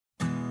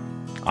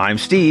I'm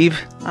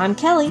Steve. I'm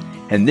Kelly.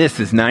 And this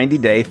is 90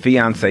 Day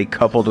Fiancé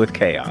Coupled with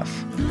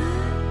Chaos.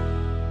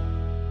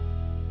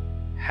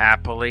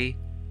 Happily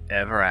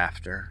Ever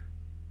After,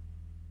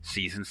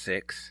 Season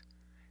 6,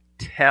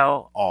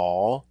 Tell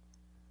All,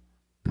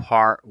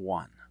 Part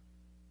 1.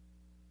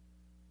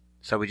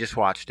 So we just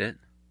watched it.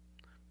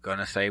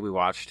 Gonna say we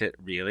watched it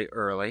really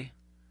early.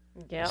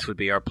 Yep. This would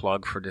be our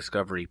plug for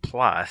Discovery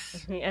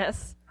Plus.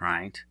 Yes.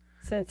 Right?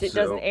 Since it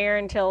doesn't air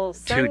until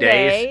Sunday. 2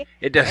 days.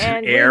 It doesn't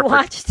and air. We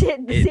watched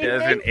it this evening.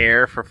 Doesn't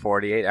air for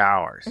 48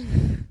 hours.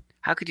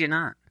 How could you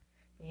not?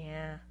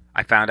 Yeah.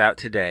 I found out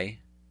today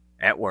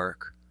at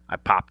work. I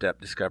popped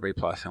up Discovery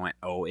Plus and went,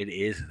 oh, it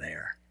is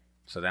there.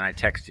 So then I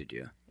texted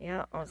you.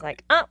 Yeah. I was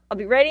like, I'll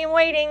be ready and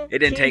waiting. It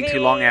didn't TV take too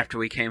long after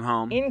we came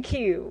home. In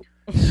queue.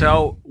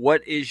 So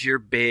what is your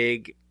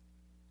big,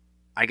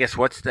 I guess,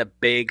 what's the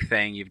big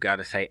thing you've got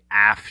to say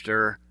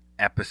after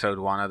episode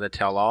 1 of the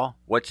tell-all?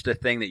 What's the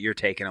thing that you're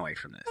taking away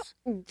from this?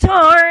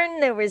 Darn,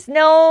 there was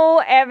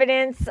no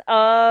evidence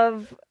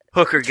of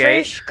Hookergate.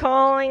 Trish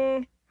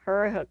calling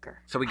her a hooker.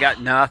 So we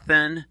got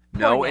nothing,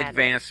 no Natalie.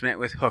 advancement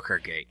with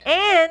Hookergate.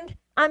 And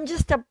I'm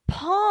just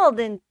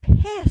appalled and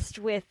pissed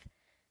with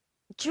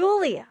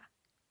Julia.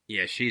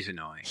 Yeah, she's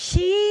annoying.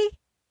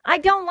 I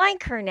don't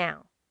like her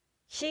now.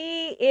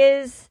 She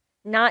is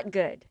not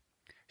good.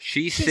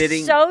 She's She's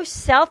sitting... so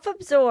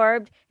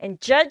self-absorbed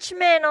and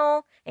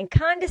judgmental and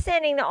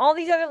condescending to all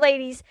these other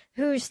ladies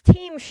whose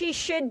team she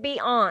should be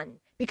on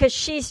because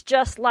she's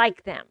just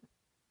like them.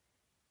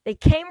 They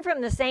came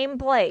from the same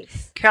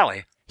place.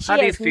 Kelly, how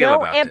do you feel about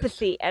this? She has no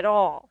empathy at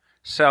all.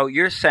 So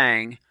you're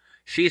saying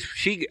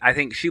I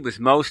think she was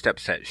most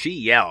upset. She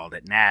yelled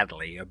at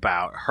Natalie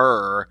about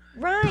her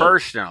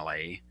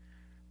personally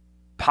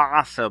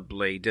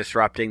possibly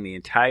disrupting the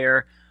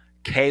entire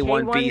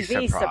K1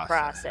 visa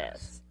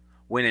process.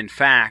 When in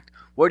fact,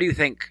 what do you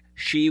think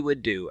she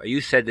would do? You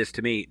said this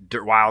to me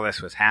while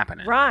this was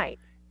happening. Right.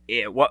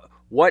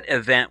 What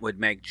event would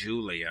make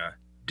Julia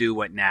do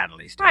what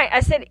Natalie's doing? Right. I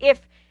said,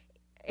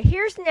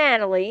 here's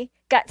Natalie,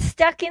 got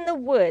stuck in the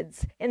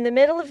woods in the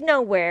middle of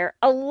nowhere,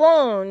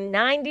 alone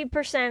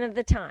 90% of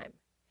the time.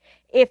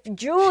 If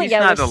Julia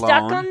was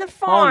stuck on the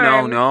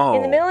farm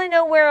in the middle of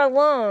nowhere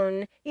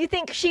alone, you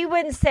think she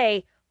wouldn't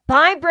say,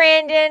 bye,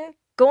 Brandon,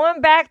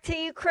 going back to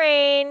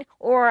Ukraine,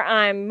 or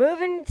I'm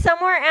moving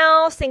somewhere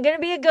else and going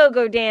to be a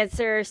go-go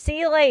dancer. See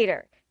you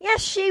later.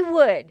 Yes, she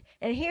would.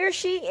 And here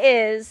she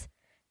is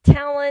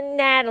telling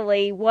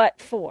Natalie what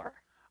for.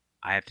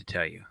 I have to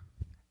tell you,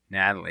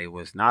 Natalie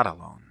was not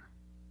alone.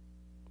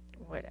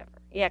 Whatever.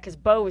 Yeah, because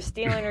Bo was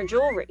stealing her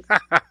jewelry.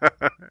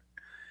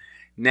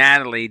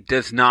 Natalie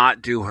does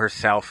not do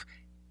herself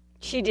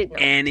she did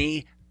not.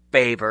 Any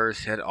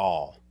favors at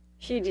all.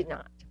 She did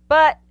not.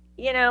 But,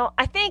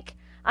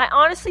 I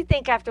honestly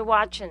think after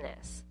watching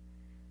this,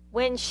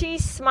 when she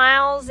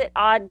smiles at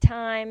odd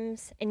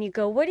times and you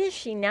go, what is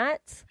she,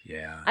 nuts?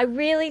 Yeah. I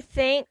really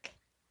think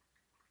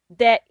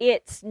that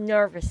it's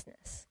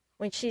nervousness.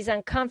 When she's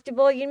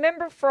uncomfortable. You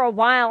remember for a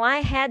while I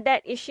had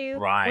that issue?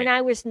 Right. When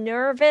I was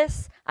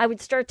nervous, I would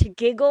start to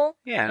giggle.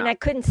 Yeah. And I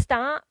couldn't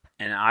stop.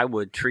 And I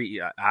would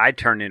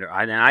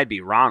I'd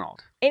be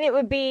Ronald. And it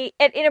would be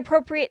at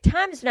inappropriate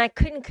times when I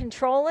couldn't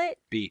control it.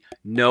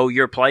 Know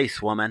your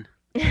place, woman.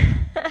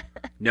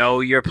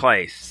 Know your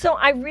place. So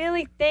I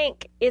really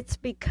think it's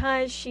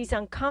because she's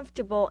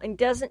uncomfortable and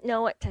doesn't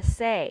know what to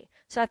say.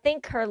 So I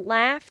think her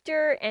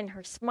laughter and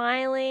her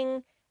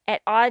smiling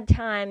at odd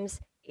times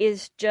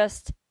is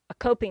just a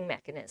coping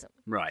mechanism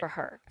for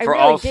her.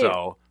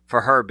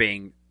 For her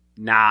being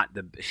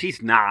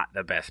she's not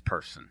the best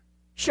person.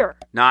 Sure.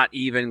 Not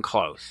even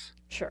close.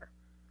 Sure.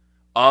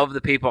 Of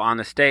the people on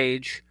the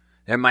stage,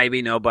 there might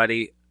be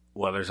nobody.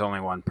 Well, there's only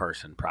one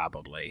person,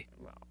 probably.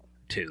 Well,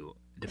 two.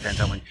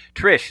 Depends on when.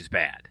 Trish is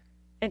bad.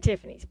 And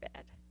Tiffany's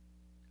bad.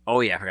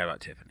 Oh, yeah, I forgot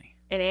about Tiffany.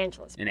 And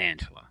Angela's bad. And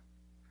Angela.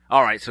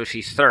 All right, so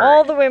she's third.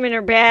 All the women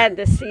are bad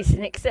this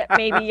season except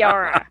maybe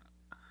Yara.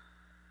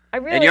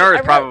 And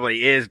Yara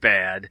probably is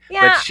bad,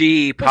 but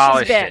she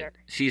polished it.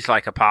 She's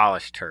like a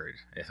polished turd,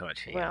 is what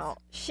she is. Well,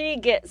 she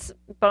gets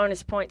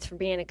bonus points for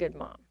being a good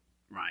mom.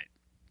 Right.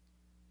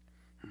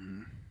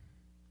 Mm-hmm.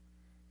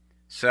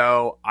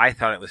 So I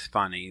thought it was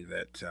funny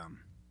that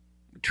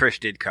Trish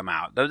did come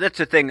out. That's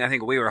the thing I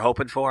think we were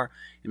hoping for,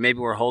 and maybe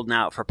we're holding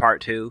out for part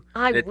 2.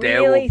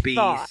 There will be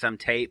some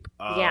tape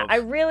of I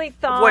really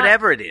thought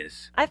whatever it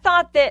is. I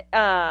thought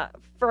that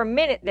for a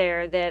minute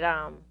there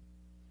that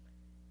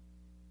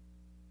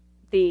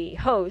the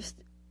host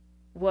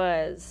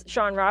was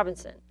Sean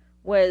Robinson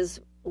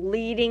was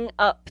leading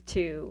up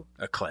to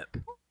a clip.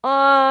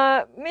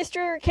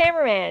 Mr.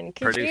 Cameraman,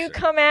 could you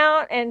come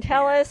out and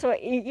tell us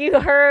what you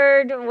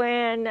heard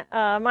when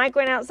Mike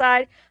went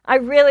outside? I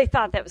really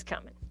thought that was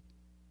coming.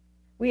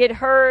 We had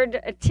heard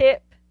a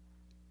tip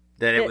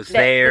that it was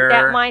there.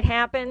 That might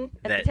happen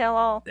at the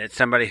tell-all. That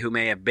somebody who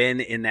may have been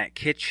in that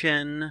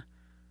kitchen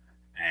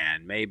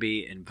and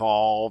maybe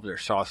involved or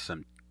saw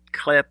some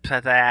clips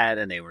of that,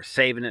 and they were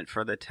saving it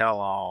for the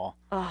tell-all.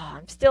 Oh,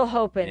 I'm still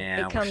hoping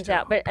it comes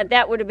out. But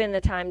that would have been the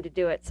time to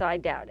do it, so I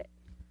doubt it.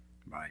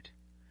 Right.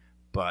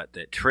 but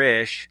that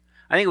Trish,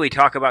 I think we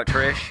talk about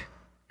Trish.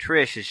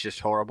 Trish is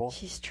just horrible.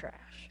 She's trash.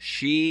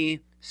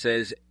 She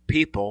says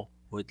people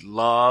would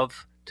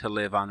love to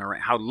live on the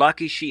ranch. How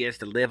lucky she is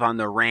to live on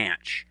the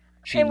ranch.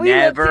 She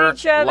never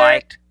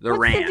liked the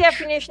ranch. What's the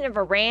definition of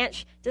a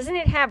ranch? Doesn't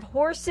it have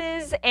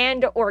horses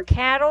and or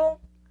cattle?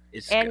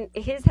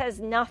 His has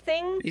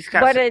nothing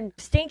but a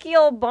stinky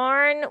old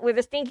barn with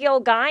a stinky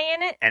old guy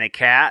in it. And a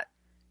cat.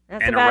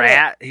 That's and about a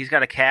rat. It. He's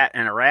got a cat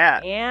and a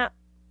rat. Yeah.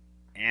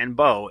 And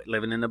Bo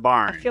living in the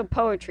barn. I feel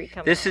poetry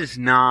coming This is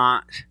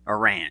not a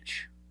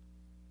ranch.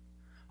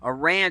 A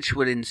ranch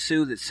would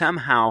ensue that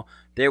somehow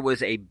there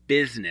was a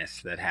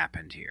business that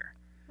happened here.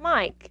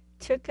 Mike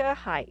took a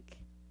hike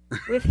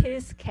with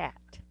his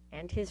cat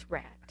and his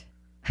rat.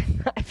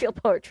 I feel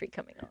poetry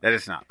coming on. That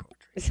is not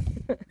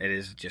poetry. It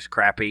is just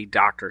crappy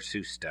Dr.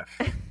 Seuss stuff.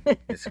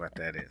 That's what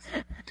that is.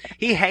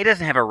 He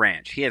doesn't have a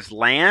ranch. He has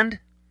land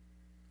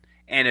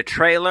and a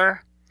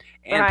trailer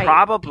and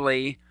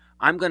probably,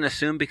 I'm going to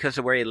assume because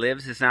of where he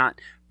lives is not,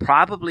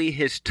 probably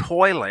his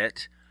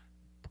toilet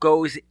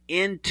goes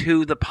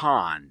into the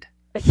pond.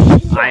 Yeah.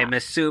 I am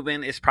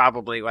assuming is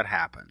probably what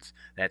happens.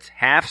 That's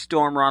half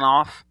storm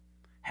runoff,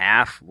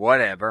 half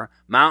whatever,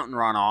 mountain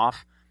runoff,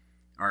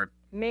 or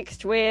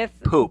mixed with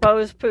poop.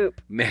 Bo's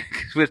poop.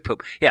 Mixed with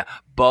poop. Yeah,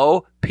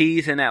 Bo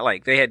pees in that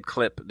lake. They had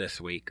clip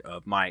this week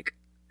of Mike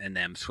and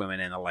them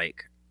swimming in the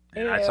lake.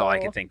 And that's all I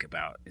can think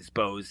about is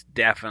Bo's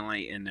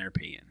definitely in there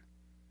peeing.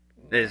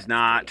 It is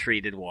not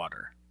treated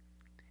water.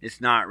 It's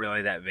not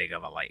really that big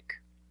of a lake.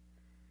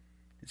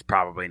 It's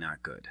probably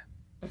not good.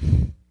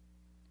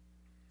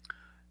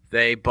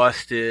 They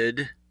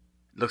busted,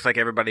 looks like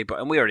everybody,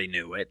 and we already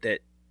knew it, that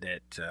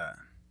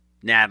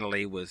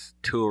Natalie was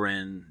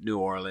touring New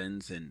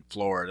Orleans and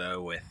Florida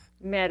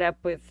met up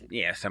with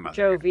some other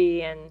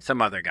Jovi and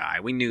some other guy.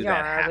 We knew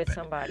that happened. With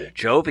somebody.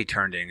 Jovi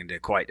turned into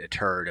quite a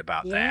turd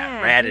about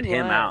that. Ratted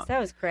him out. That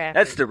was crappy.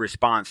 That's the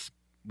response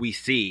we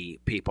see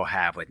people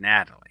have with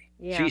Natalie.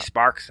 Yeah. She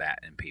sparks that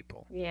in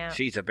people. Yeah.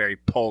 She's a very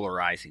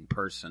polarizing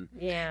person.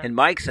 Yeah. And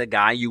Mike's a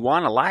guy you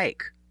want to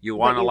like. You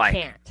want to like.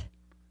 Can't.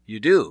 You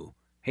do.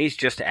 He's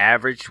just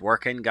average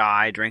working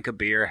guy, drink a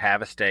beer,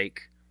 have a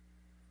steak.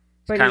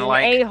 But he's an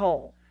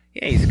a-hole.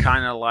 Yeah, he's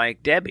kind of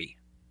like Debbie,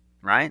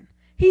 right?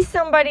 He's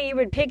somebody you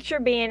would picture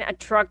being a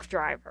truck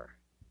driver.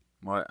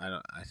 What? I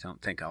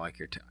don't think I like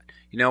your tone.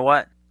 You know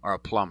what? Or a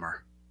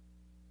plumber.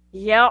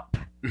 Yep.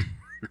 No,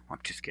 I'm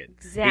just kidding.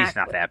 Exactly. He's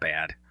not that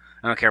bad.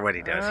 I don't care what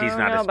he does. He's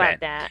not as bad.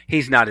 That.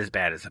 He's not as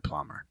bad as a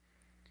plumber.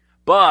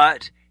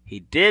 But he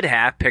did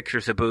have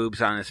pictures of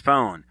boobs on his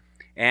phone.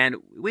 And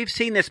we've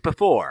seen this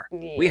before.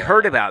 Yeah. We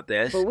heard about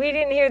this. But we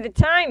didn't hear the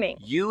timing.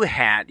 You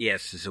had,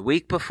 yes, it was a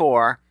week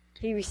before.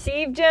 He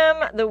received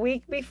them the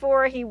week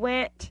before he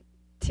went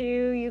to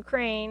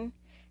Ukraine.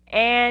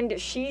 And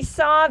she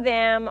saw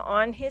them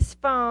on his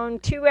phone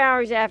 2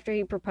 hours after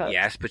he proposed.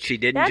 Yes, but she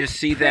didn't just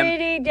see them. That's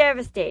pretty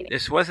devastating.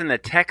 This wasn't a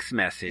text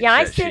message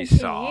I that said she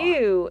saw. To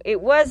you, it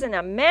wasn't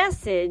a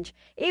message.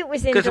 It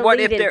was in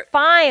deleted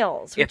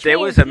files. If there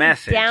was a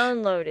message.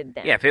 Downloaded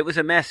them. Yeah, if it was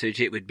a message,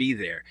 it would be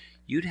there.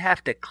 You'd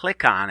have to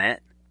click on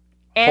it,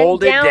 and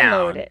hold it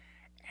down, it.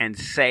 and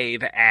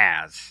save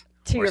as.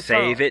 To or your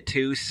save phone. It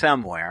to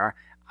somewhere.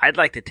 I'd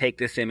like to take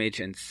this image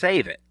and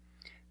save it.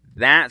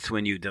 That's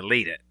when you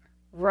delete it.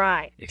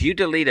 Right. If you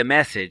delete a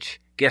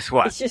message, guess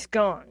what? It's just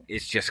gone.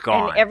 It's just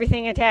gone. And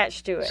everything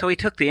attached to it. So he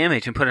took the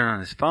image and put it on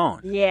his phone.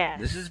 Yes.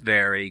 This is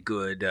very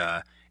good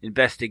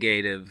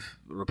investigative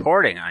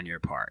reporting on your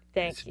part.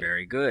 Thank you. It's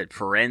very good.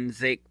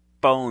 Forensic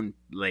phone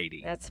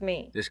lady. That's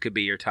me. This could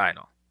be your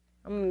title.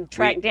 I'm going to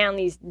track down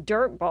these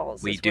dirt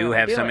balls. We do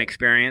have some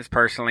experience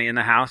personally in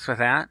the house with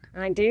that.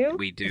 I do?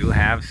 We do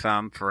have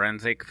some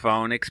forensic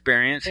phone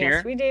experience here.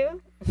 Yes, we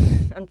do.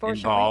 Unfortunately.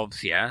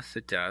 Involves, yes,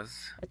 it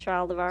does. A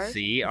child of ours.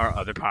 See our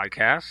other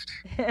podcast.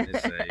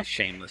 It's a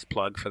shameless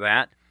plug for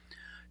that.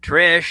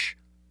 Trish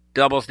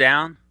doubles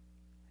down.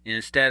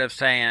 Instead of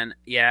saying,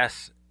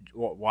 yes,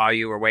 while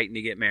you were waiting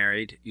to get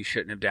married, you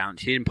shouldn't have done.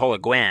 She didn't pull a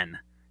Gwen,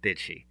 did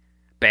she?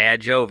 Bad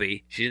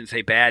Jovi. She didn't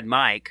say bad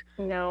Mike.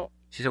 No.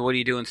 She said, what are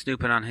you doing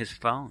snooping on his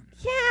phone?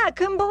 Yeah, I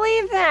couldn't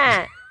believe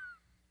that.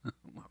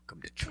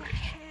 Welcome to Trish.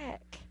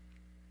 Heck.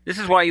 This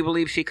is why you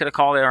believe she could have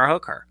called her a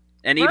hooker.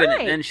 And even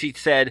then she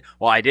said,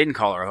 well, I didn't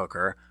call her a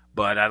hooker,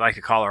 but I'd like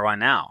to call her one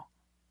now.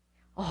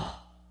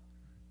 Oh,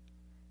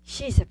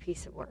 she's a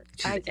piece of work.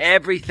 She's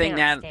everything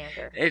that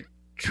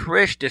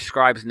Trish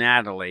describes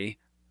Natalie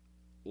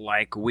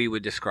like we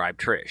would describe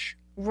Trish.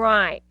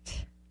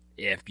 Right.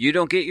 If you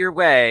don't get your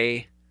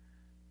way,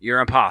 you're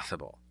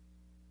impossible.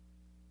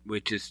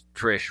 Which is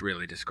Trish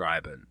really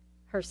describing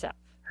herself.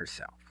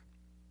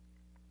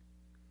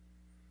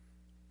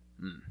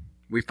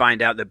 We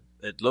find out that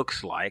it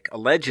looks like,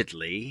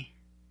 allegedly,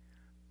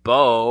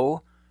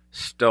 Bo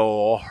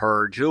stole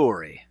her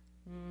jewelry.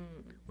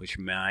 Which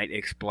might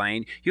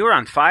explain. You were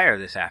on fire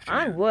this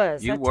afternoon. I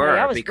was. You were.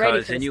 I was because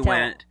ready for then you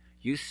went.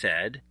 You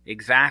said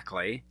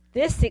exactly.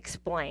 This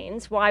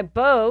explains why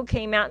Bo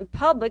came out in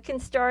public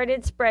and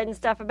started spreading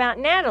stuff about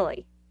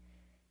Natalie,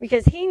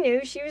 because he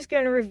knew she was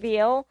going to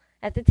reveal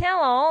at the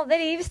tell-all that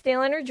he was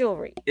stealing her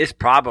jewelry. This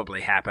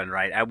probably happened,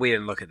 right? We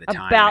didn't look at the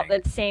timing. About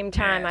the same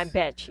time, yes. I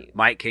bet you.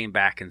 Mike came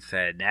back and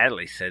said,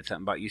 Natalie said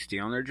something about you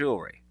stealing her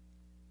jewelry.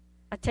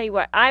 I tell you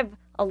what, I've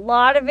a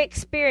lot of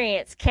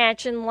experience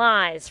catching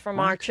lies from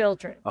our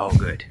children. Oh,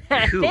 good.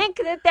 I think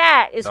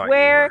that is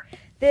where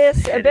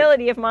this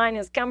ability of mine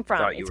has come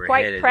from. It's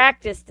quite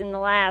practiced in the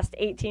last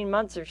 18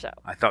 months or so.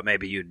 I thought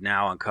maybe you'd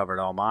now uncovered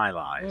all my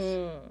lies.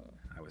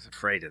 I was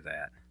afraid of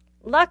that.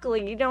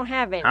 Luckily, you don't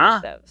have any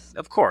of those.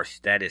 Of course,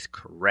 that is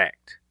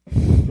correct.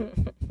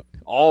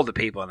 All the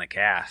people in the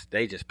cast,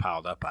 they just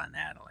piled up on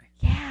Natalie.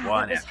 Yeah,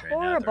 that was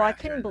horrible. I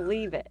couldn't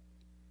believe it.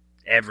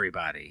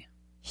 Everybody.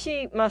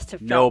 She must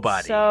have felt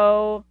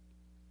so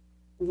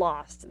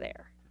lost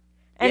there.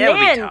 And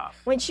then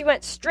when she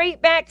went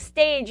straight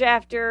backstage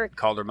after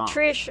called her mom.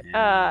 Trish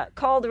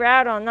called her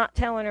out on not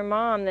telling her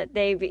mom that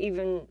they've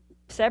even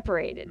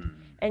separated.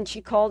 And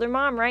she called her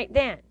mom right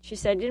then. She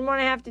said, didn't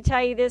want to have to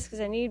tell you this because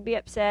I knew you'd be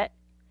upset,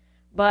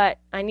 but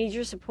I need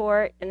your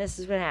support, and this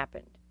is what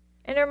happened.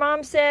 And her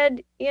mom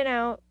said, you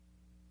know,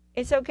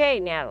 it's okay,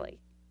 Natalie.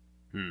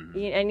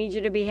 I need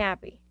you to be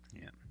happy.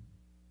 Yeah.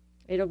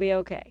 It'll be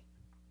okay.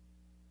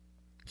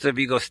 So if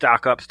you go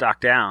stock up,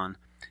 stock down,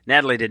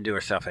 Natalie didn't do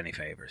herself any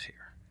favors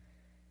here.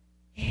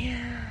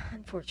 Yeah,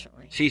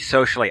 unfortunately. She's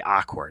socially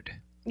awkward.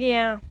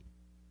 Yeah.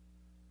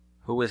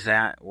 Who was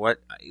that? What?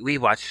 We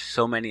watched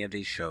so many of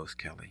these shows,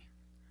 Kelly.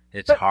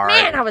 It's hard.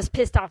 Man, I was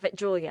pissed off at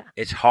Julia.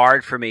 It's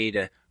hard for me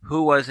to...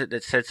 Who was it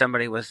that said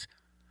somebody was...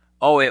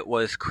 Oh, it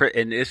was...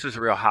 And this was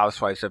Real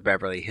Housewives of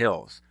Beverly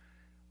Hills.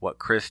 What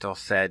Crystal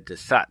said to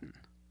Sutton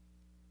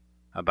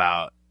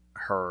about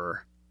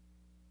her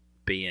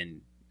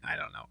being, I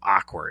don't know,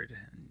 awkward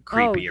and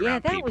creepy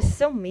around people. Yeah, that was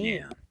so mean.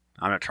 Yeah.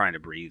 I'm not trying to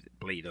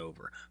bleed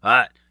over.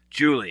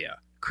 Julia...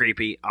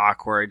 creepy,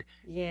 awkward.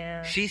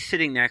 Yeah. She's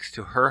sitting next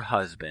to her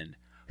husband,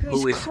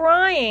 who is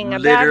crying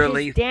about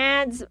his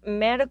dad's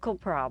medical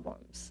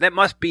problems. That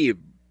must be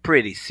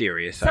pretty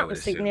serious. Something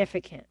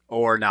significant.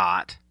 Or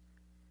not.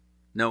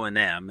 Knowing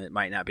them, it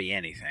might not be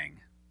anything.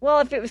 Well,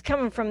 if it was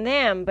coming from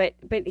them, but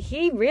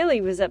he really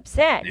was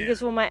upset. Yeah. He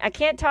goes, well, I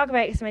can't talk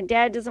about it because my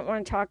dad doesn't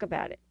want to talk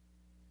about it.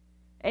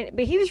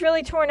 But he was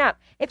really torn up.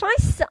 If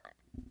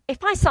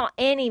I saw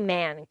any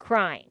man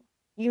crying,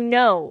 you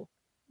know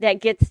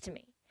that gets to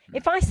me.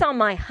 If I saw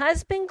my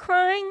husband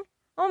crying,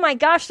 oh my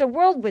gosh, the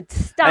world would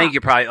stop. I think you're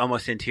probably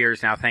almost in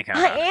tears now thinking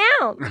about it. I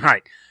am.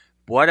 Right.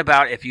 What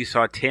about if you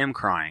saw Tim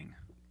crying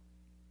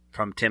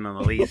from Tim and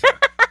Melissa?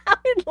 I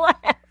would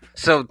laugh.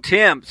 So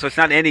it's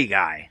not any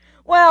guy.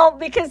 Well,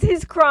 because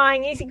he's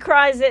crying, he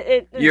cries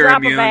at the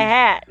drop of a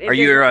hat. Are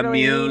you really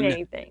immune? Mean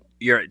anything.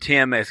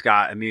 Tim has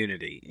got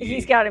immunity.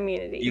 He's got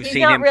immunity. He's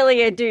not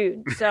really a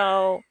dude,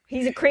 so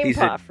he's a cream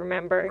puff,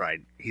 remember? Right.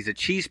 He's a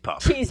cheese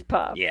puff. Cheese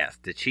puff. Yes,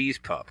 the cheese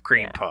puff,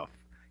 cream puff.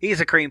 He's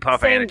a cream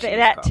puff and a cheese puff.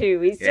 That too.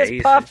 He's just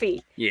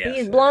puffy. Yes,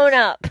 he's blown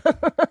up.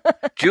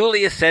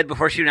 Julia said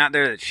before she went out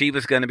there that she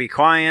was going to be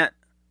quiet.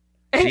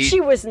 And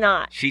she was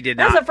not. She did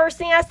not. That's the first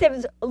thing I said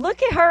was,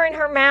 look at her in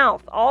her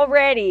mouth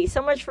already.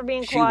 So much for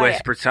being quiet. She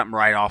whispered something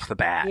right off the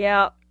bat.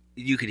 Yeah.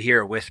 You could hear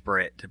her whisper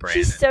it to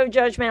Brandon. She's so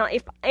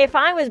judgmental. If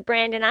I was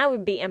Brandon, I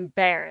would be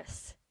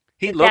embarrassed.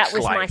 That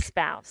was my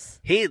spouse.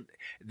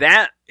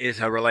 That is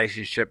a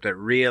relationship that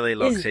really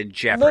looks in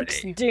jeopardy.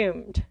 Looks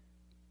doomed.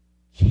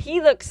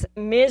 He looks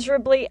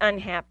miserably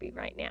unhappy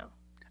right now.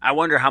 I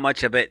wonder how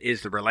much of it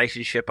is the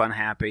relationship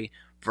unhappy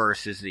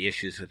versus the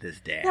issues with his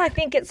dad. Yeah, I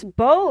think it's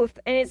both,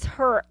 and it's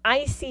her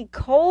icy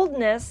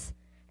coldness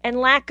and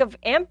lack of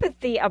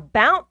empathy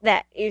about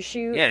that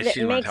issue that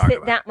makes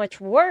it that much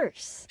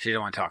worse. She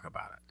don't want to talk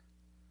about it.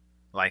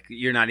 Like,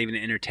 you're not even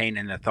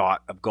entertaining the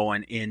thought of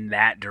going in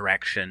that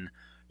direction,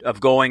 of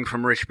going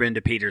from Richmond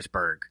to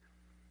Petersburg.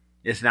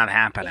 It's not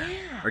happening.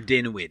 Yeah. Or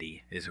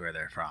Dinwiddie is where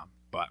they're from,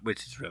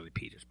 which is really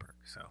Petersburg.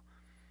 So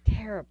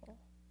terrible.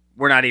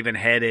 We're not even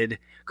headed,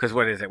 because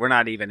what is it? We're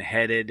not even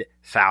headed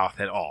south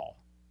at all.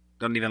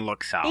 Don't even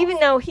look south. Even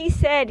though he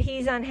said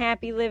he's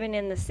unhappy living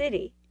in the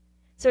city.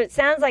 So it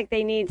sounds like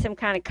they need some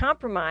kind of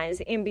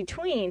compromise in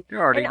between.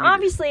 And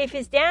obviously, if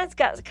his dad's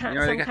got some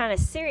kind of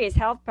serious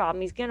health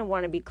problem, he's going to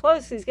want to be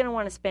close. He's going to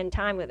want to spend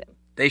time with him.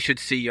 They should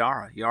see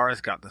Yara.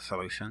 Yara's got the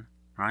solution,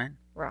 right?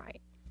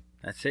 Right.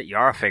 That's it.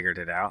 Yara figured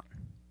it out.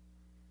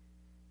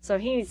 So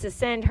he needs to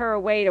send her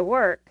away to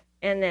work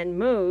and then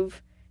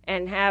move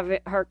and have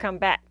her come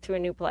back to a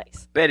new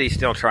place. Betty's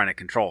still trying to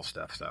control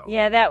stuff, though.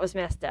 Yeah, that was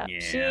messed up. Yeah.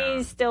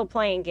 She's still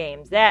playing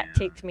games. That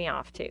ticked me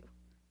off, too.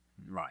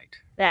 Right.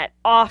 That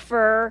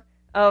offer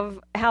of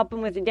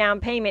helping with the down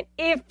payment,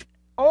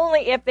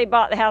 only if they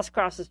bought the house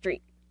across the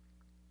street.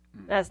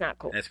 That's not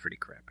cool. That's pretty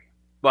crappy.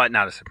 But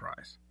not a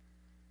surprise.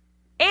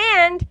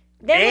 And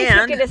then they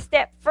took it a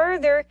step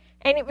further,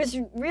 and it was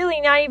really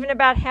not even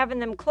about having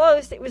them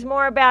close. It was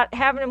more about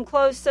having them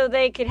close so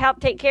they could help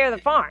take care of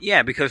the farm.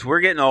 Yeah, because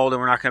we're getting old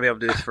and we're not going to be able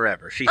to do this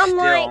forever.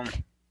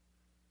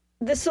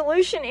 The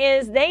solution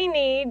is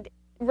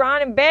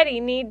Ron and Betty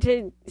need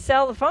to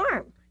sell the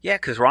farm. Yeah,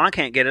 because Ron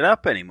can't get it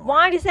up anymore.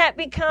 Why does that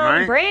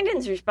become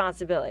Brandon's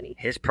responsibility?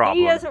 His problem.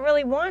 He doesn't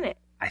really want it.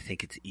 I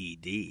think it's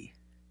ED.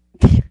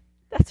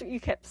 That's what you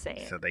kept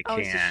saying. So they I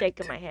was just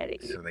shaking my head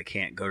at you. So they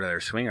can't go to their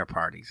swinger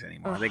parties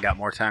anymore. They got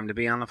more time to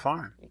be on the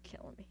farm. You're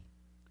killing me.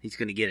 He's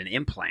going to get an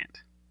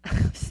implant.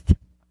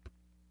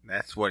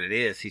 That's what it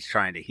is. He's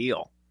trying to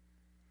heal.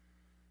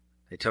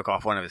 They took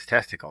off one of his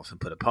testicles and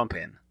put a pump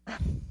in.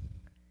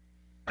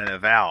 And a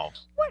valve.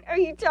 What are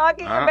you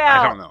talking about?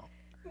 I don't know.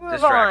 Move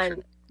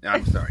Distraction. on.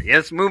 I'm sorry.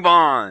 Yes, move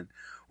on.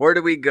 Where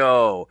do we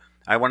go?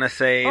 I want to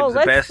say the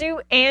best. Let's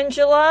do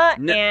Angela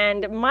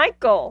and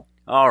Michael.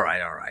 All right.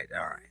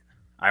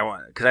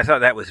 Because I thought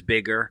that was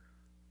bigger.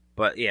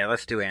 But yeah,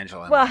 let's do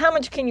Angela. Well, how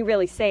much can you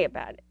really say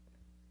about it?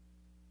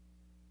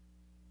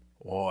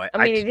 Boy,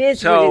 I mean, it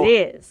is what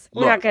it is.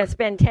 We're not going to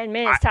spend 10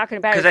 minutes talking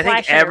about it. Because I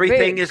think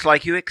everything is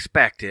like you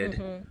expected.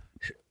 Mm-hmm.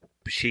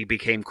 She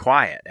became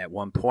quiet at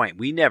one point.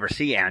 We never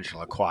see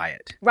Angela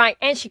quiet. Right,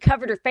 and she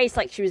covered her face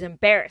like she was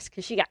embarrassed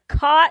because she got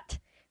caught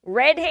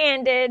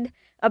red-handed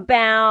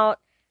about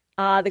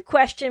the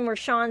question where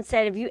Sean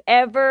said, have you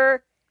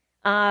ever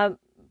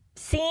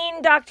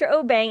seen Dr.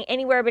 Obeng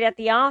anywhere but at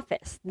the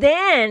office?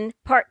 Then,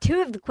 part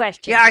 2 of the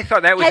question. Yeah, I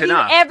thought that was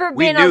enough. Have you ever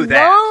been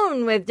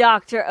alone with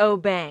Dr.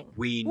 Obeng?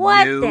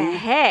 What the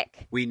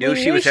heck? We knew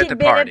she was at the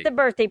party. She'd been at the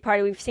birthday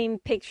party. We've seen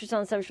pictures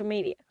on social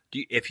media.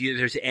 If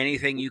there's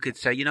anything you could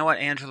say, you know what,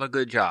 Angela,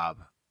 good job.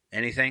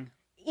 Anything?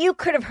 You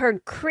could have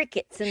heard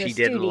crickets in the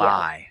studio. She didn't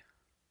lie.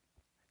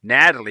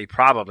 Natalie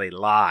probably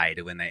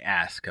lied when they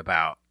asked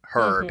about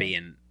her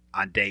being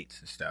on dates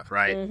and stuff,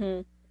 right?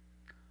 Mm-hmm.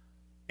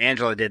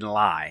 Angela didn't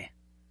lie.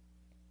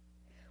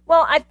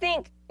 Well, I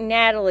think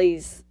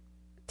Natalie's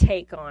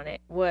take on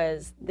it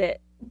was that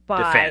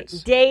by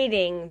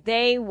dating,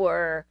 they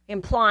were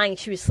implying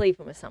she was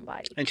sleeping with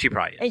somebody. And she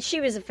probably is. And she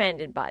was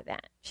offended by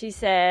that. She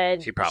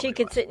said she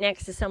could sit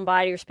next to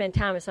somebody or spend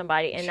time with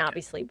somebody and not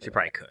be sleeping. She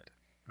probably could.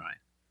 Right.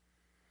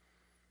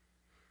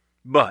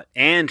 But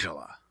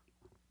Angela,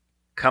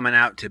 coming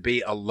out to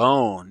be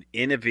alone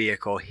in a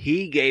vehicle,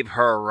 he gave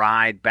her a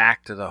ride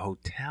back to the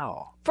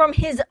hotel. From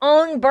his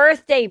own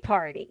birthday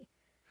party.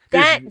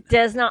 That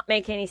does not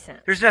make any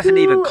sense. There's nothing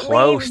even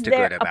close to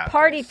good about a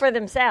party for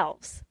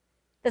themselves.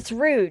 That's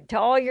rude to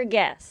all your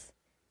guests.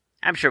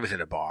 I'm sure it was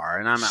at a bar,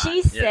 and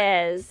She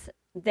says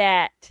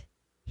that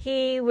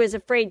he was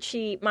afraid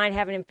she might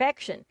have an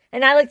infection.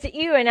 And I looked at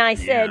you and I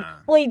said,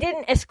 well, he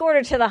didn't escort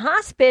her to the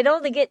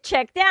hospital to get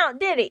checked out,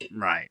 did he?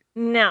 Right.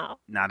 No.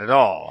 Not at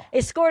all.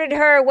 Escorted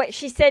her, what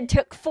she said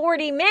took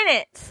 40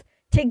 minutes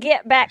to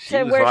get back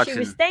to where she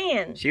was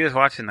staying. She was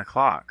watching the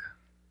clock.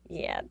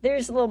 Yeah,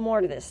 there's a little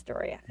more to this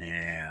story, I think.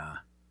 Yeah.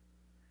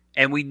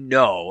 And we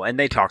know, and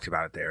they talked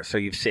about it there, so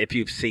if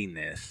you've seen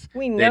this,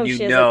 we know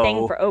she has a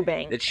thing for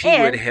Obeng. That she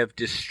would have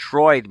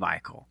destroyed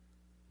Michael.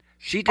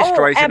 She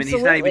destroys him, and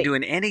he's not even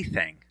doing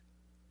anything.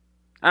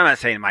 I'm not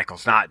saying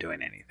Michael's not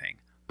doing anything,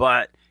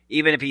 but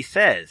even if he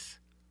says,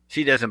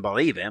 she doesn't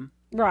believe him.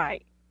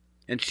 Right.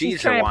 And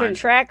she's trying to put a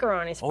tracker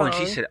on his phone. And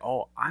she said,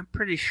 I'm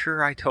pretty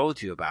sure I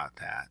told you about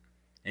that.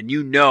 And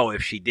you know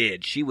if she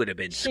did, she would have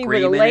been screaming at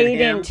him. She would have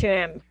laid into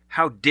him.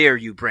 How dare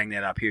you bring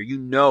that up here? You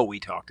know we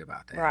talked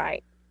about that.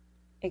 Right.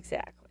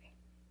 Exactly.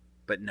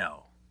 But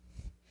no.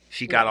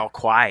 She got all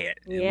quiet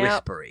and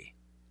whispery.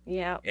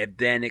 Yeah. It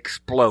then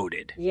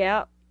exploded.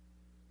 Yep.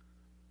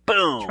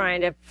 Boom.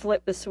 Trying to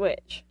flip the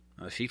switch.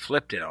 Oh, she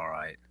flipped it all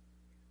right.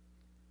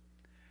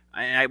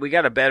 We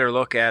got a better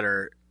look at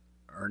her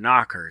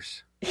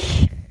knockers.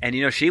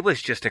 And, she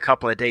was just a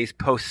couple of days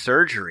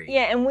post-surgery.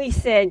 Yeah, and we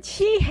said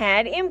she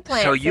had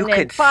implants. So you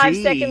could see. 5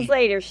 seconds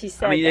later, she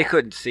said they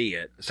couldn't see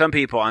it. Some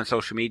people on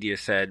social media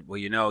said,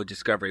 well,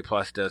 Discovery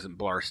Plus doesn't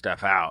blur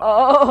stuff out.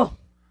 Oh.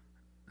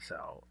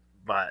 So,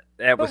 but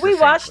that was But we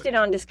watched it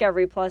on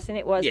Discovery Plus, and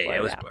it was blurred out. Yeah,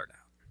 it was blurred out.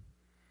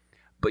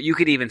 But you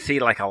could even see,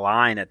 like, a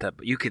line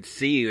you could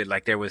see,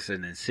 like, there was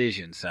an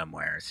incision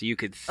somewhere. So you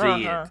could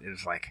see it. It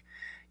was like,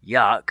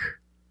 yuck.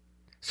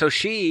 So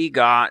she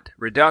got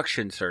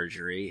reduction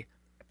surgery.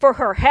 For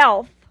her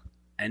health.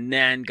 And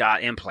then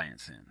got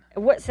implants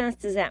in. What sense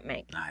does that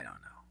make? I don't know.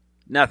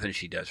 Nothing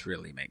she does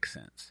really makes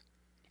sense.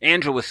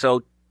 Angela was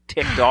so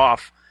ticked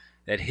off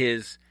that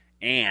his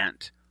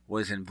aunt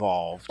was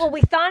involved. Well,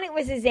 we thought it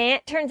was his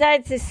aunt. Turns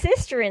out it's his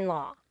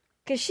sister-in-law.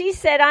 Because she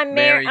said, I'm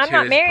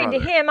not married to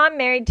him. I'm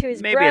married to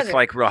his brother. Maybe it's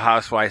like Real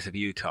Housewives of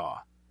Utah,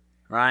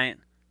 right?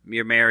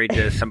 You're married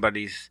to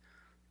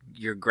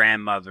your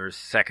grandmother's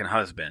second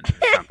husband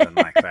or something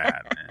like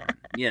that.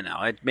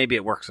 And, maybe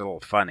it works a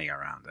little funny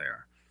around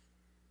there.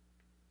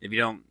 If you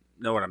don't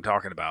know what I'm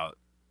talking about,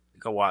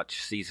 go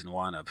watch season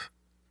 1 of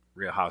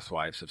Real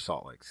Housewives of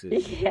Salt Lake City.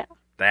 Yeah.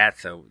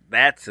 That's a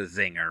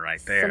zinger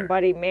right there.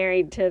 Somebody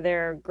married to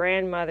their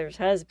grandmother's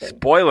husband.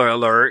 Spoiler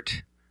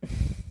alert.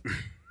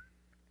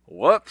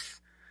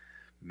 Whoops.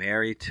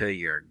 Married to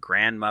your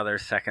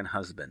grandmother's second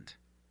husband.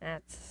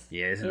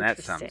 Isn't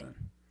that something?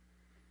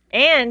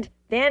 And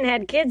then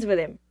had kids with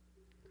him.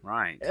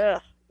 Right.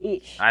 Ugh.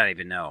 Eesh. I don't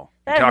even know.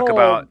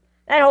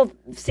 That whole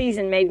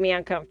season made me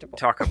uncomfortable.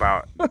 Talk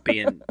about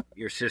being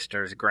your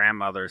sister's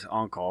grandmother's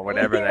uncle,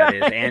 whatever that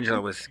is.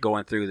 Angela was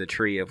going through the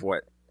tree of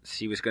what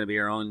she was going to be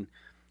her own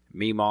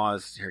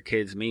Meemaw's her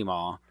kid's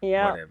Meemaw.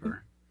 Yeah.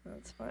 Whatever.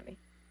 That's funny.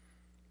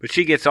 But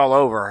she gets all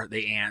over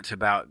the aunts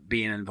about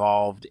being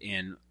involved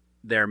in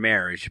their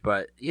marriage.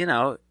 But,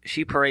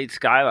 she parades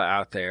Skyla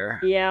out there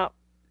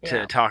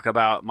to talk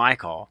about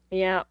Michael.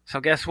 Yeah. So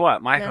guess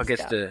what? Michael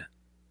gets to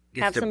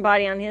have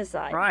somebody on his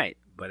side. Right.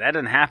 But that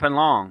doesn't happen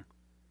long.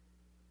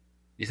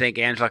 You think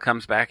Angela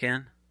comes back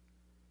in?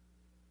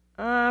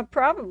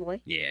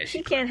 Probably. Yeah.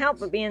 She can't help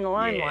but be in the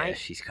limelight. Yeah,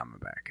 she's coming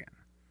back in.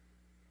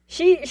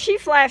 She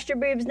flashed her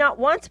boobs not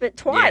once but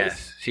twice.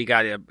 Yes, she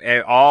got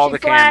all the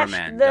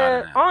cameramen.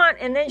 The aunt,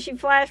 and then she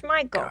flashed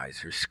Michael.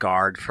 Guys are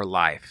scarred for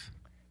life.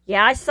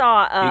 Yeah, I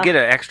saw. You get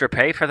an extra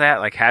pay for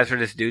that, like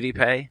hazardous duty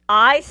pay.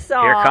 I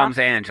saw. Here comes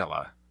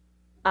Angela.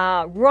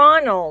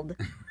 Ronald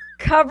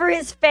cover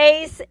his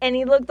face, and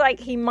he looked like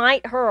he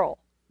might hurl.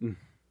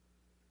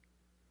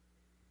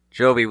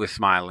 Jovi was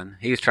smiling.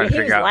 He was trying to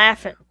figure out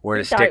laughing. Where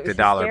to stick the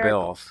dollar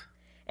bills.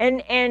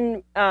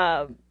 And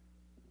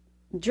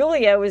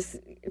Julia was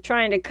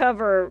trying to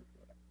cover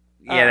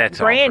that's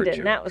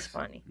Brandon. That was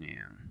funny.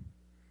 Yeah.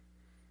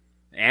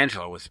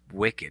 Angela was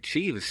wicked.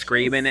 She was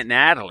screaming at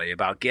Natalie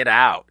about get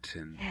out.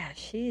 And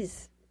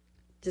she's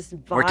just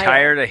vile. We're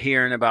tired of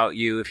hearing about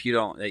you if you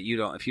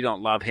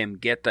don't love him,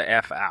 get the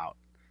F out.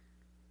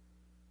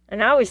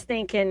 And I was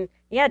thinking,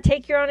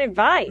 take your own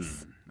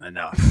advice.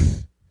 Enough.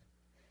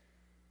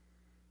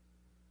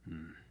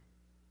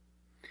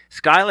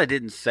 Skyla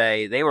didn't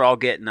say, they were all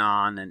getting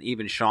on, and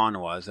even Sean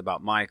was,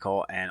 about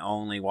Michael and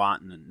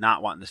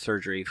not wanting the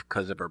surgery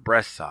because of her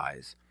breast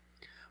size.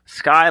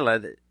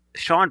 Skyla,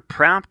 Sean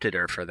prompted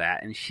her for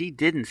that, and she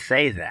didn't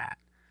say that.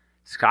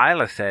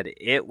 Skyla said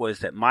it was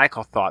that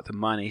Michael thought the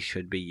money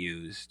should be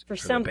used for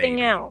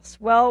something else.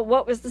 Well,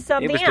 what was the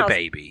something else? It was the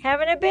baby.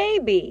 Having a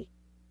baby.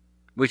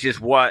 Which is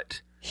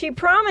what she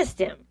promised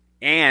him.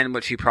 And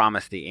what she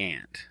promised the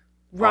aunt.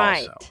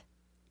 Right. Also.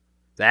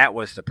 That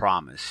was the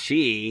promise.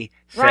 She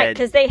said... Right,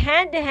 because they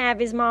had to have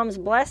his mom's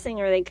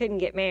blessing or they couldn't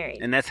get married.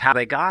 And that's how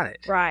they got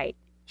it. Right.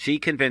 She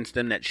convinced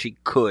them that she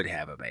could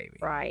have a baby.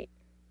 Right.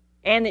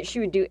 And that she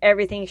would do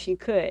everything she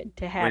could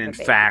to have a baby. When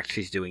in fact,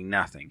 she's doing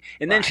nothing.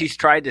 And then she's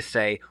tried to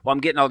say, well,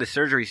 I'm getting all the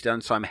surgeries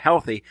done so I'm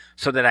healthy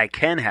so that I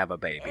can have a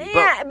baby.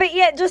 Yeah, but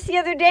yet just the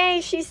other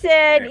day she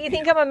said, you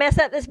think I'm going to mess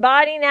up this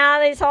body now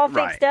that it's all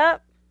fixed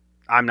up?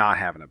 I'm not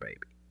having a baby.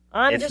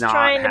 I'm just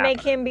trying to make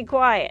him be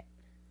quiet.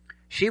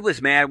 She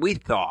was mad, we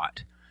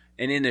thought,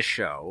 and in the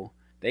show,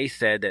 they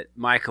said that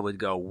Michael would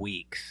go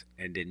weeks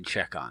and didn't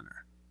check on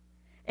her.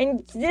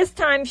 And this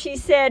time she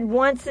said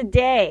once a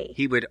day.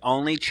 He would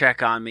only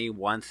check on me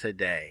once a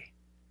day.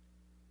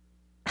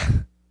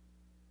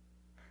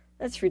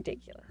 That's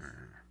ridiculous.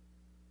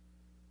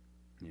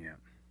 Yeah.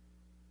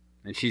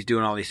 And she's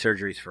doing all these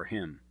surgeries for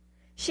him.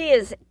 She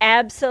is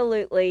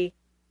absolutely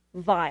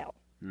vile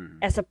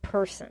as a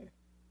person.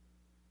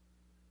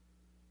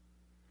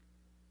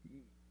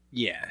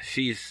 Yeah,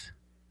 she's...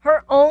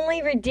 Her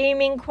only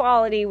redeeming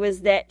quality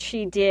was that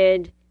she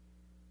did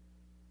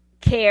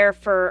care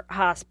for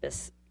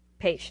hospice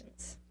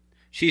patients.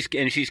 She's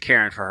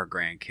caring for her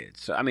grandkids.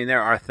 So, I mean,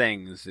 there are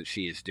things that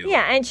she is doing.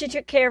 Yeah, and she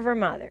took care of her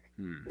mother.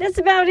 That's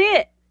about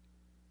it.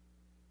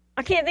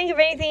 I can't think of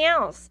anything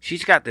else.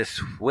 She's got this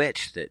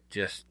switch that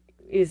just...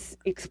 is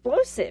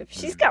explosive.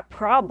 She's got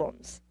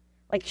problems.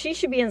 Like, she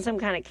should be in some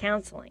kind of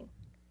counseling.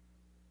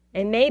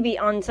 And maybe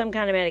on some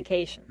kind of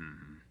medication.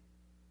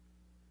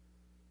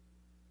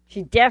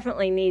 She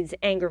definitely needs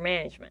anger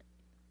management.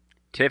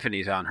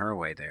 Tiffany's on her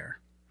way there.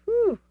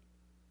 Whew.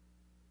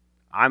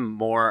 I'm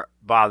more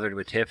bothered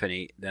with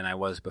Tiffany than I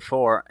was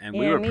before, and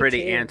we were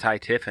pretty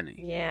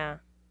anti-Tiffany. Yeah.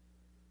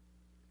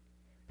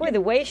 Boy,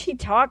 the way she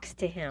talks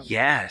to him.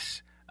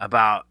 Yes.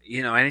 About,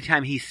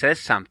 anytime he says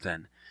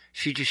something,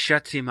 she just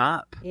shuts him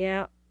up.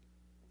 Yeah.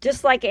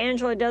 Just like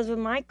Angela does with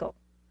Michael.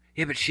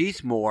 Yeah, but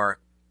she's more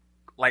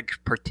like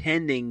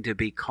pretending to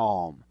be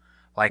calm.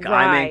 Like,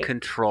 I'm in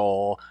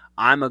control.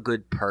 I'm a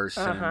good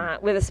person.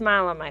 With a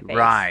smile on my face.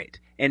 Right.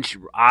 And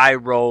I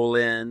roll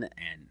in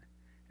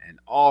and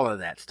all of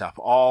that stuff.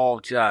 All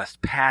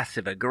just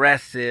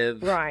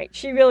passive-aggressive. Right.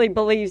 She really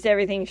believes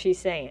everything she's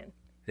saying.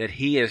 That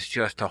he is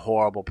just a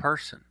horrible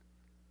person.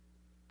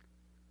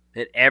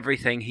 That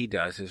everything he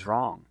does is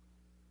wrong.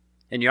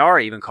 And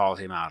Yara even calls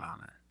him out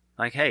on it.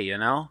 Like, hey,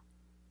 And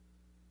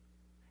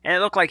it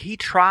looked like he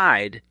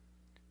tried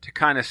to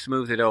kind of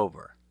smooth it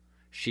over.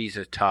 She's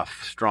a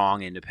tough,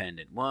 strong,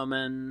 independent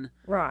woman.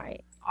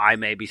 Right. I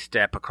maybe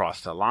step across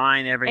the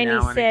line every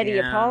now and again. And he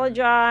said he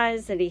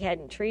apologized, that he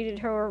hadn't treated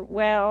her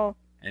well.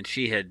 And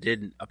she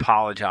didn't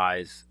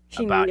apologize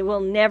about She will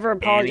never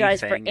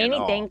apologize for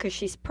anything because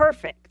she's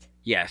perfect.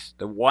 Yes.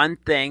 The one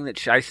thing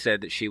that I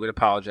said that she would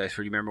apologize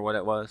for, do you remember what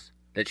it was?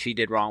 That she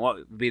did wrong? What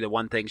would be the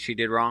one thing she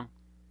did wrong?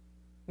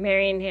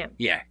 Marrying him.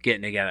 Yeah,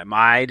 getting together.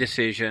 My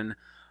decision.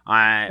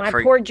 My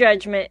poor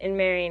judgment in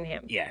marrying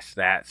him. Yes,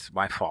 that's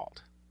my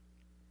fault.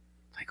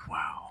 Like,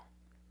 wow.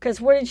 Because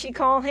what did she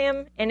call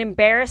him? An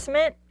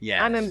embarrassment?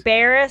 Yes. I'm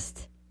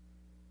embarrassed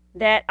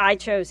that I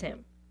chose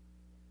him.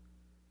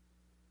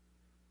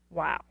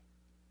 Wow.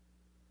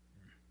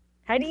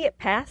 How do you get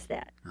past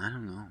that? I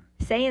don't know.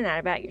 saying that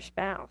about your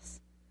spouse.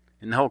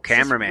 And the whole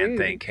cameraman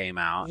thing came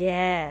out.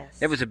 Yes.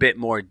 There was a bit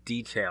more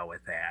detail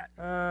with that.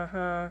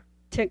 Uh-huh.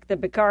 Took the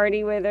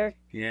Bacardi with her.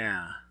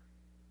 Yeah.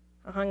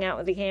 Hung out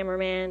with the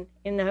cameraman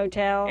in the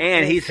hotel.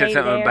 And he said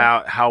something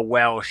about how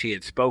well she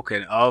had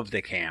spoken of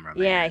the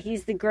cameraman. Yeah,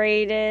 he's the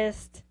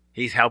greatest.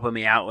 He's helping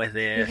me out with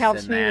this. He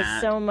helps me with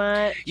so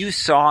much. You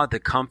saw the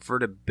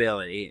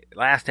comfortability.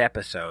 Last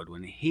episode,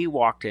 when he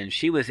walked in,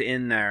 she was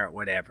in there,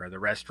 whatever, the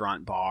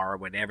restaurant bar or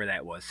whatever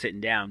that was,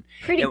 sitting down.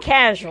 Pretty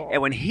casual.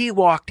 And when he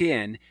walked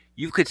in,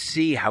 you could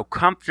see how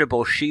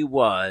comfortable she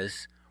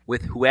was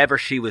with whoever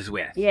she was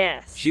with.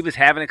 Yes. She was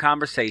having a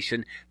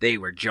conversation. They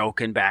were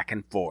joking back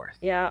and forth.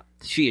 Yeah.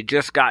 She had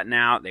just gotten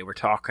out. They were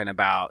talking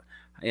about,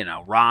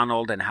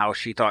 Ronald and how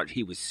she thought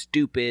he was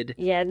stupid.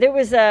 Yeah, there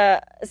was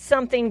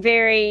something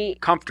very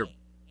comfortable,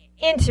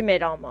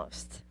 intimate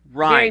almost.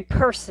 Right.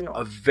 Very personal.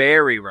 A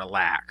very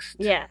relaxed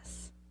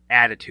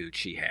attitude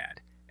she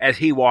had as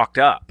he walked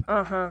up.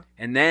 Uh-huh.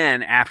 And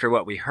then after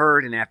what we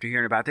heard and after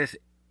hearing about this,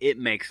 it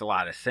makes a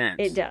lot of sense.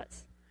 It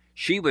does.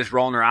 She was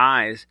rolling her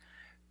eyes.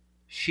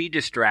 She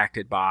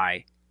distracted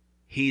by,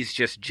 he's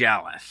just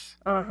jealous.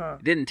 Uh-huh.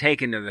 Didn't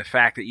take into the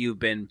fact that you've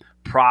been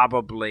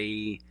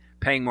probably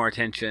paying more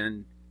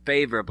attention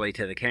favorably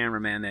to the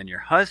cameraman than your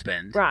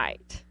husband.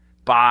 Right.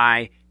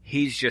 By,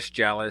 he's just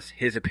jealous.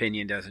 His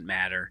opinion doesn't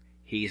matter.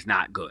 He's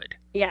not good.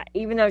 Yeah,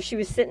 even though she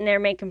was sitting there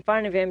making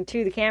fun of him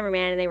to the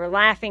cameraman and they were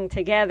laughing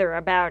together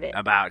about it.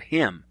 About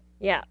him.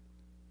 Yeah.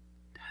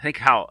 I think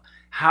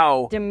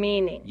how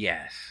demeaning.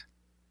 Yes.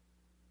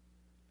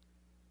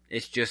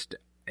 It's just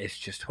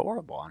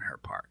horrible on her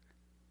part.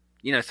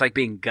 It's like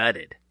being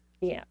gutted.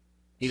 Yeah.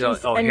 You go,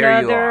 She's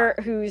here you are. Another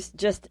who's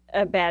just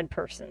a bad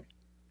person.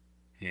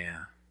 Yeah.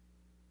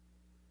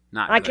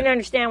 Not I good. can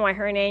understand why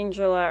her and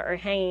Angela are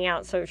hanging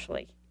out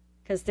socially.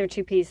 Because they're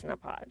two peas in a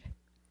pod.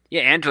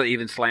 Yeah, Angela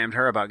even slammed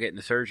her about getting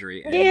the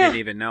surgery and didn't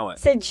even know it.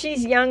 Said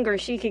she's younger.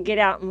 She could get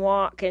out and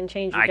walk and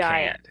change her diet.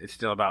 I can't. It's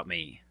still about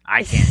me.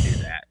 I can't do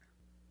that.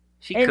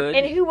 She could.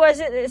 And who was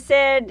it that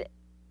said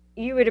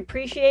you would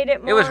appreciate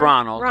it more? It was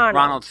Ronald.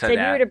 Ronald said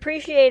that. You would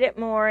appreciate it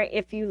more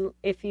if you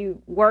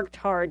worked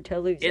hard to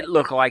lose it. It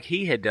looked like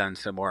he had done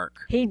some work.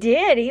 He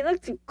did. He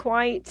looked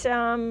quite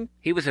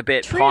he was a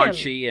bit trim.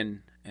 paunchy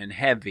and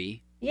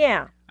heavy.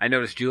 Yeah. I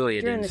noticed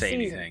Julia didn't say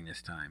anything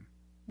this time.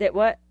 That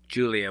what?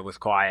 Julia was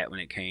quiet when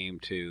it came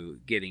to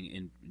getting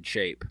in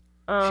shape.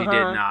 Uh-huh. She did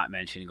not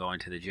mention going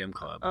to the gym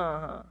club.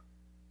 Uh-huh.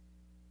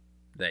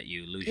 That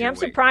you lose your weight. Yeah, I'm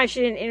surprised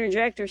she didn't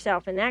interject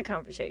herself in that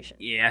conversation.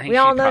 Yeah, I think we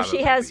all know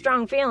she has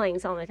strong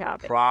feelings on the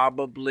topic.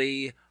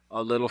 Probably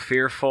a little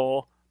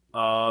fearful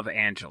of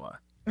Angela,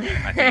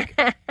 I think.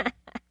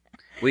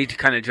 We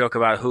kind of joke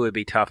about who would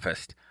be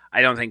toughest.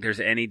 I don't think there's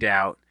any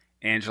doubt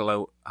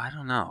Angela, I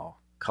don't know,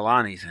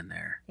 Kalani's in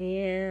there.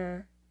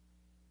 Yeah.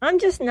 I'm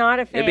just not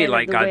a fan. It'd be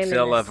like of the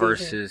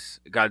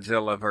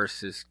Godzilla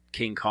versus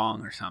King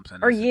Kong or something.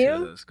 Are you? The two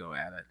of those go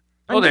at it.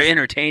 They're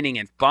entertaining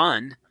and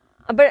fun.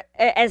 But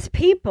as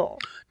people,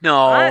 no,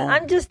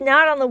 I'm just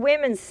not on the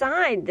women's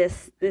side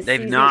this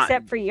season,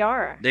 except for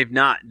Yara. They've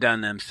not done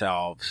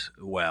themselves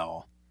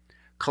well.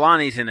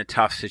 Kalani's in a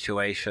tough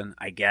situation.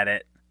 I get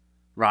it,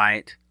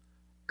 right?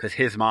 Because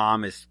his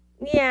mom is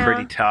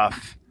pretty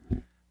tough.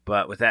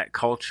 But with that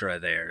culture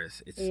of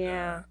theirs, it's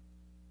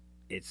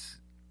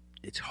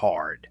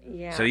hard.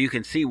 Yeah. So you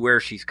can see where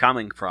she's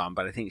coming from,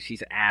 but I think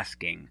she's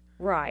asking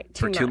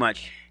for too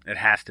much. It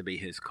has to be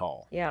his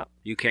call. Yeah.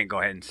 You can't go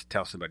ahead and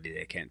tell somebody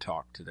they can't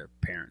talk to their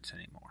parents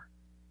anymore.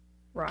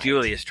 Right.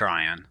 Julia's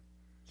trying.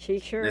 She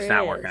sure is. It's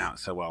not working out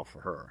so well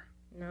for her.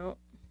 No.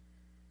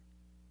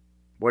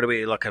 What are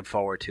we looking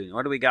forward to?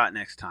 What do we got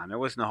next time? There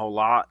wasn't a whole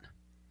lot.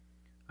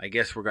 I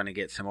guess we're going to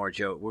get some more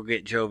Joe. We'll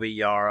get Jovi,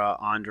 Yara,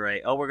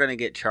 Andre. Oh, we're going to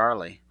get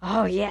Charlie.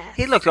 Oh, yes.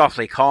 He looked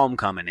awfully calm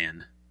coming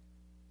in.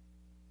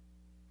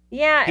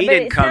 Yeah, he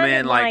didn't come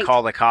in like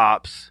call the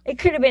cops. It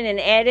could have been an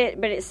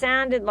edit, but it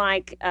sounded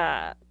like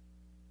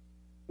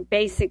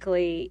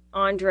basically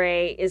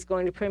Andre is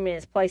going to put him in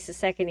his place the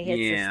second he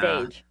hits the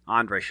stage.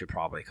 Andre should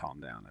probably calm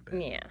down a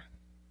bit.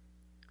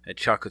 Yeah.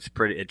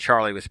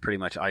 Charlie was pretty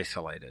much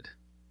isolated.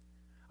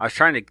 I was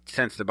trying to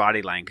sense the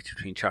body language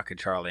between Chuck and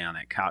Charlie on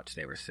that couch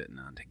they were sitting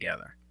on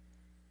together.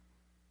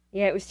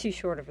 Yeah, it was too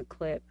short of a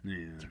clip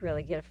to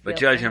really get a feel. But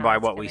judging by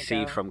what we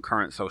see from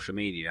current social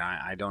media,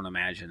 I don't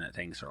imagine that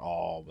things are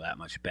all that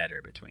much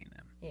better between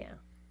them. Yeah.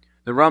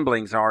 The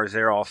rumblings are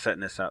they're all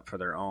setting this up for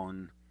their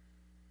own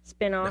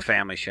spin-off. The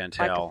Family Chantel.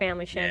 Like a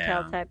Family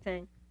Chantel type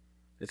thing.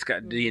 It's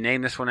got. Do you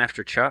name this one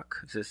after Chuck?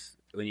 Is this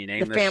when you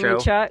name the this Family show?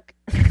 Chuck.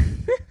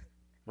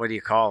 What do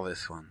you call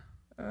this one?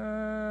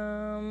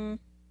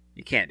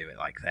 You can't do it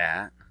like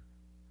that.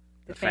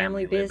 The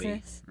family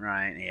business?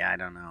 Right, yeah, I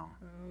don't know.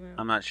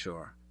 I'm not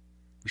sure.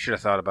 We should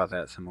have thought about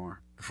that some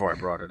more before I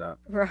brought it up.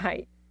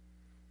 Right.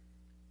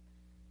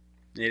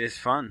 It is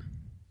fun.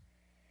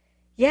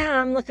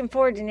 Yeah, I'm looking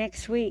forward to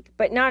next week,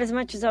 but not as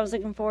much as I was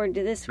looking forward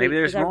to this week. Maybe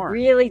there's more. I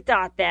really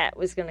thought that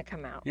was going to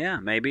come out. Yeah,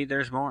 maybe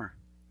there's more.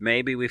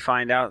 Maybe we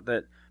find out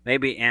that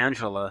maybe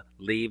Angela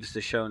leaves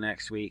the show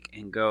next week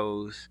and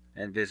goes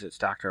and visits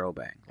Dr.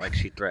 Obeng like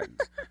she threatens.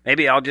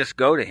 Maybe I'll just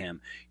go to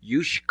him.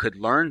 You could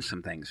learn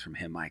some things from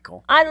him,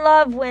 Michael. I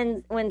love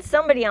when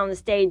somebody on the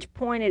stage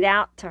pointed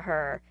out to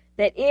her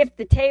that if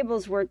the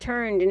tables were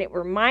turned and it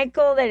were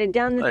Michael that had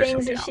done the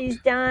things that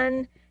she's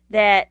done,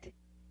 that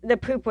the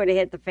poop would have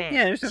hit the fan.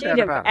 Yeah, she'd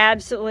have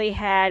absolutely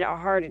had a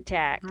heart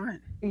attack,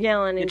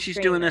 yelling and she's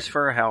screaming. Doing this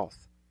for her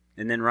health,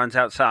 and then runs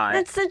outside.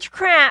 That's such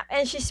crap.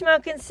 And she's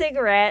smoking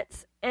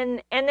cigarettes.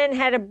 And then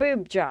had a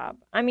boob job.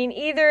 I mean,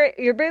 either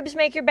your boobs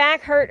make your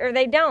back hurt or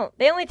they don't.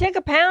 They only take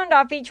a pound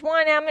off each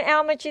one.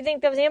 How much you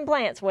think those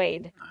implants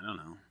weighed? I don't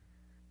know.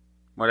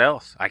 What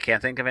else? I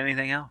can't think of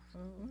anything else. I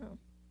don't know.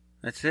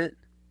 That's it.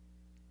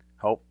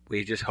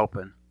 We're just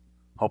hoping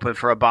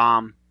for a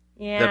bomb.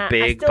 Yeah, the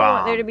big I still bomb.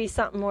 Want there to be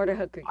something more to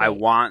Hookergate. I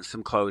want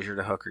some closure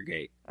to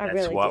Hookergate.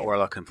 That's what we're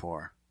looking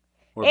for.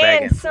 We're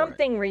begging for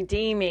something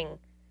redeeming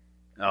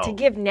to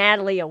give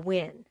Natalie a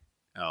win.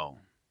 Oh,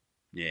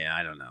 yeah,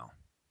 I don't know.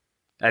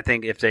 I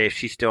think if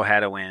she still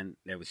had a win,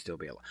 there would still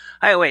be a...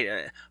 Hey, wait,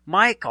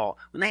 Michael,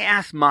 when they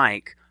asked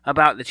Mike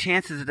about the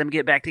chances of them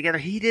get back together,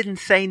 he didn't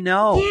say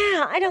no.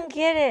 Yeah, I don't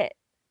get it.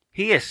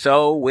 He is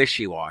so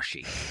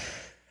wishy-washy.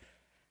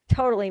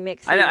 Totally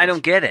mixed. I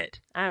don't get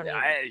it. I don't know.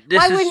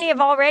 Why wouldn't he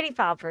have already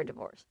filed for a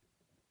divorce?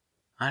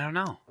 I don't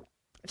know.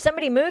 If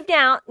somebody moved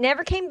out,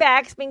 never came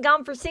back, has been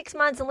gone for 6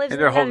 months and lives in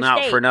another state. They're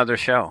holding out for another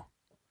show.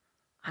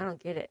 I don't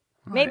get it.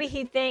 Maybe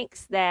he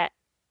thinks that...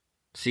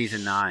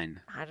 Season 9.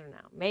 I don't know.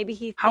 Maybe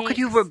he thinks... How could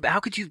you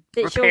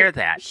repair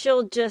that?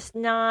 She'll just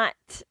not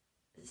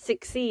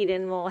succeed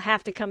and will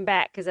have to come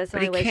back because that's the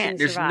only way she can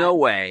survive. There's no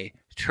way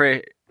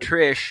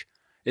Trish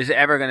is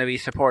ever going to be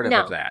supportive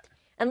of that.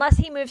 Unless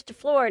he moves to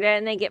Florida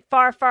and they get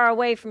far, far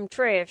away from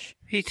Trish.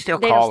 He'd still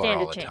call her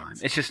all the time.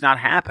 It's just not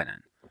happening.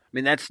 I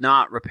mean, that's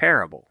not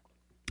repairable.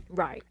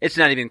 Right. It's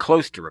not even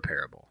close to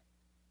repairable.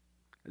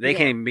 They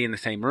can't even be in the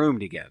same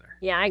room together.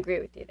 Yeah, I agree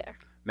with you there.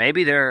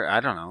 Maybe I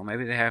don't know,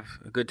 maybe they have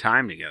a good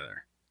time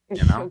together.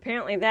 You know?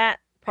 Apparently that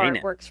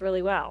part works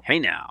really well. Hey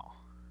now.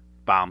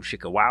 Bomb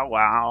shika wow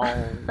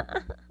wow.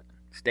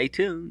 Stay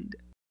tuned.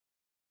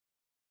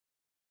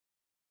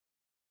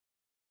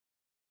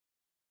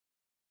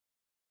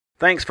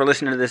 Thanks for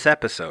listening to this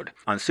episode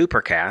on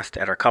Supercast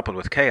at our Coupled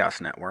with Chaos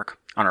network,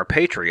 on our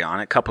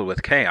Patreon at Coupled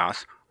with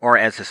Chaos, or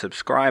as a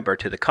subscriber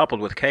to the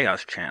Coupled with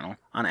Chaos channel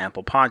on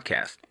Apple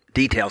Podcasts.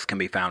 Details can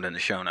be found in the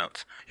show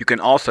notes. You can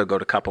also go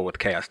to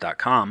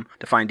coupledwithchaos.com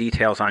to find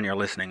details on your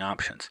listening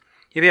options.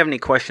 If you have any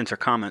questions or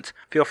comments,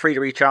 feel free to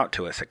reach out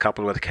to us at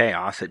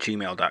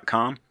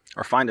coupledwithchaos@gmail.com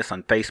or find us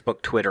on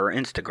Facebook, Twitter, or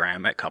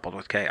Instagram at Coupled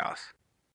with Chaos.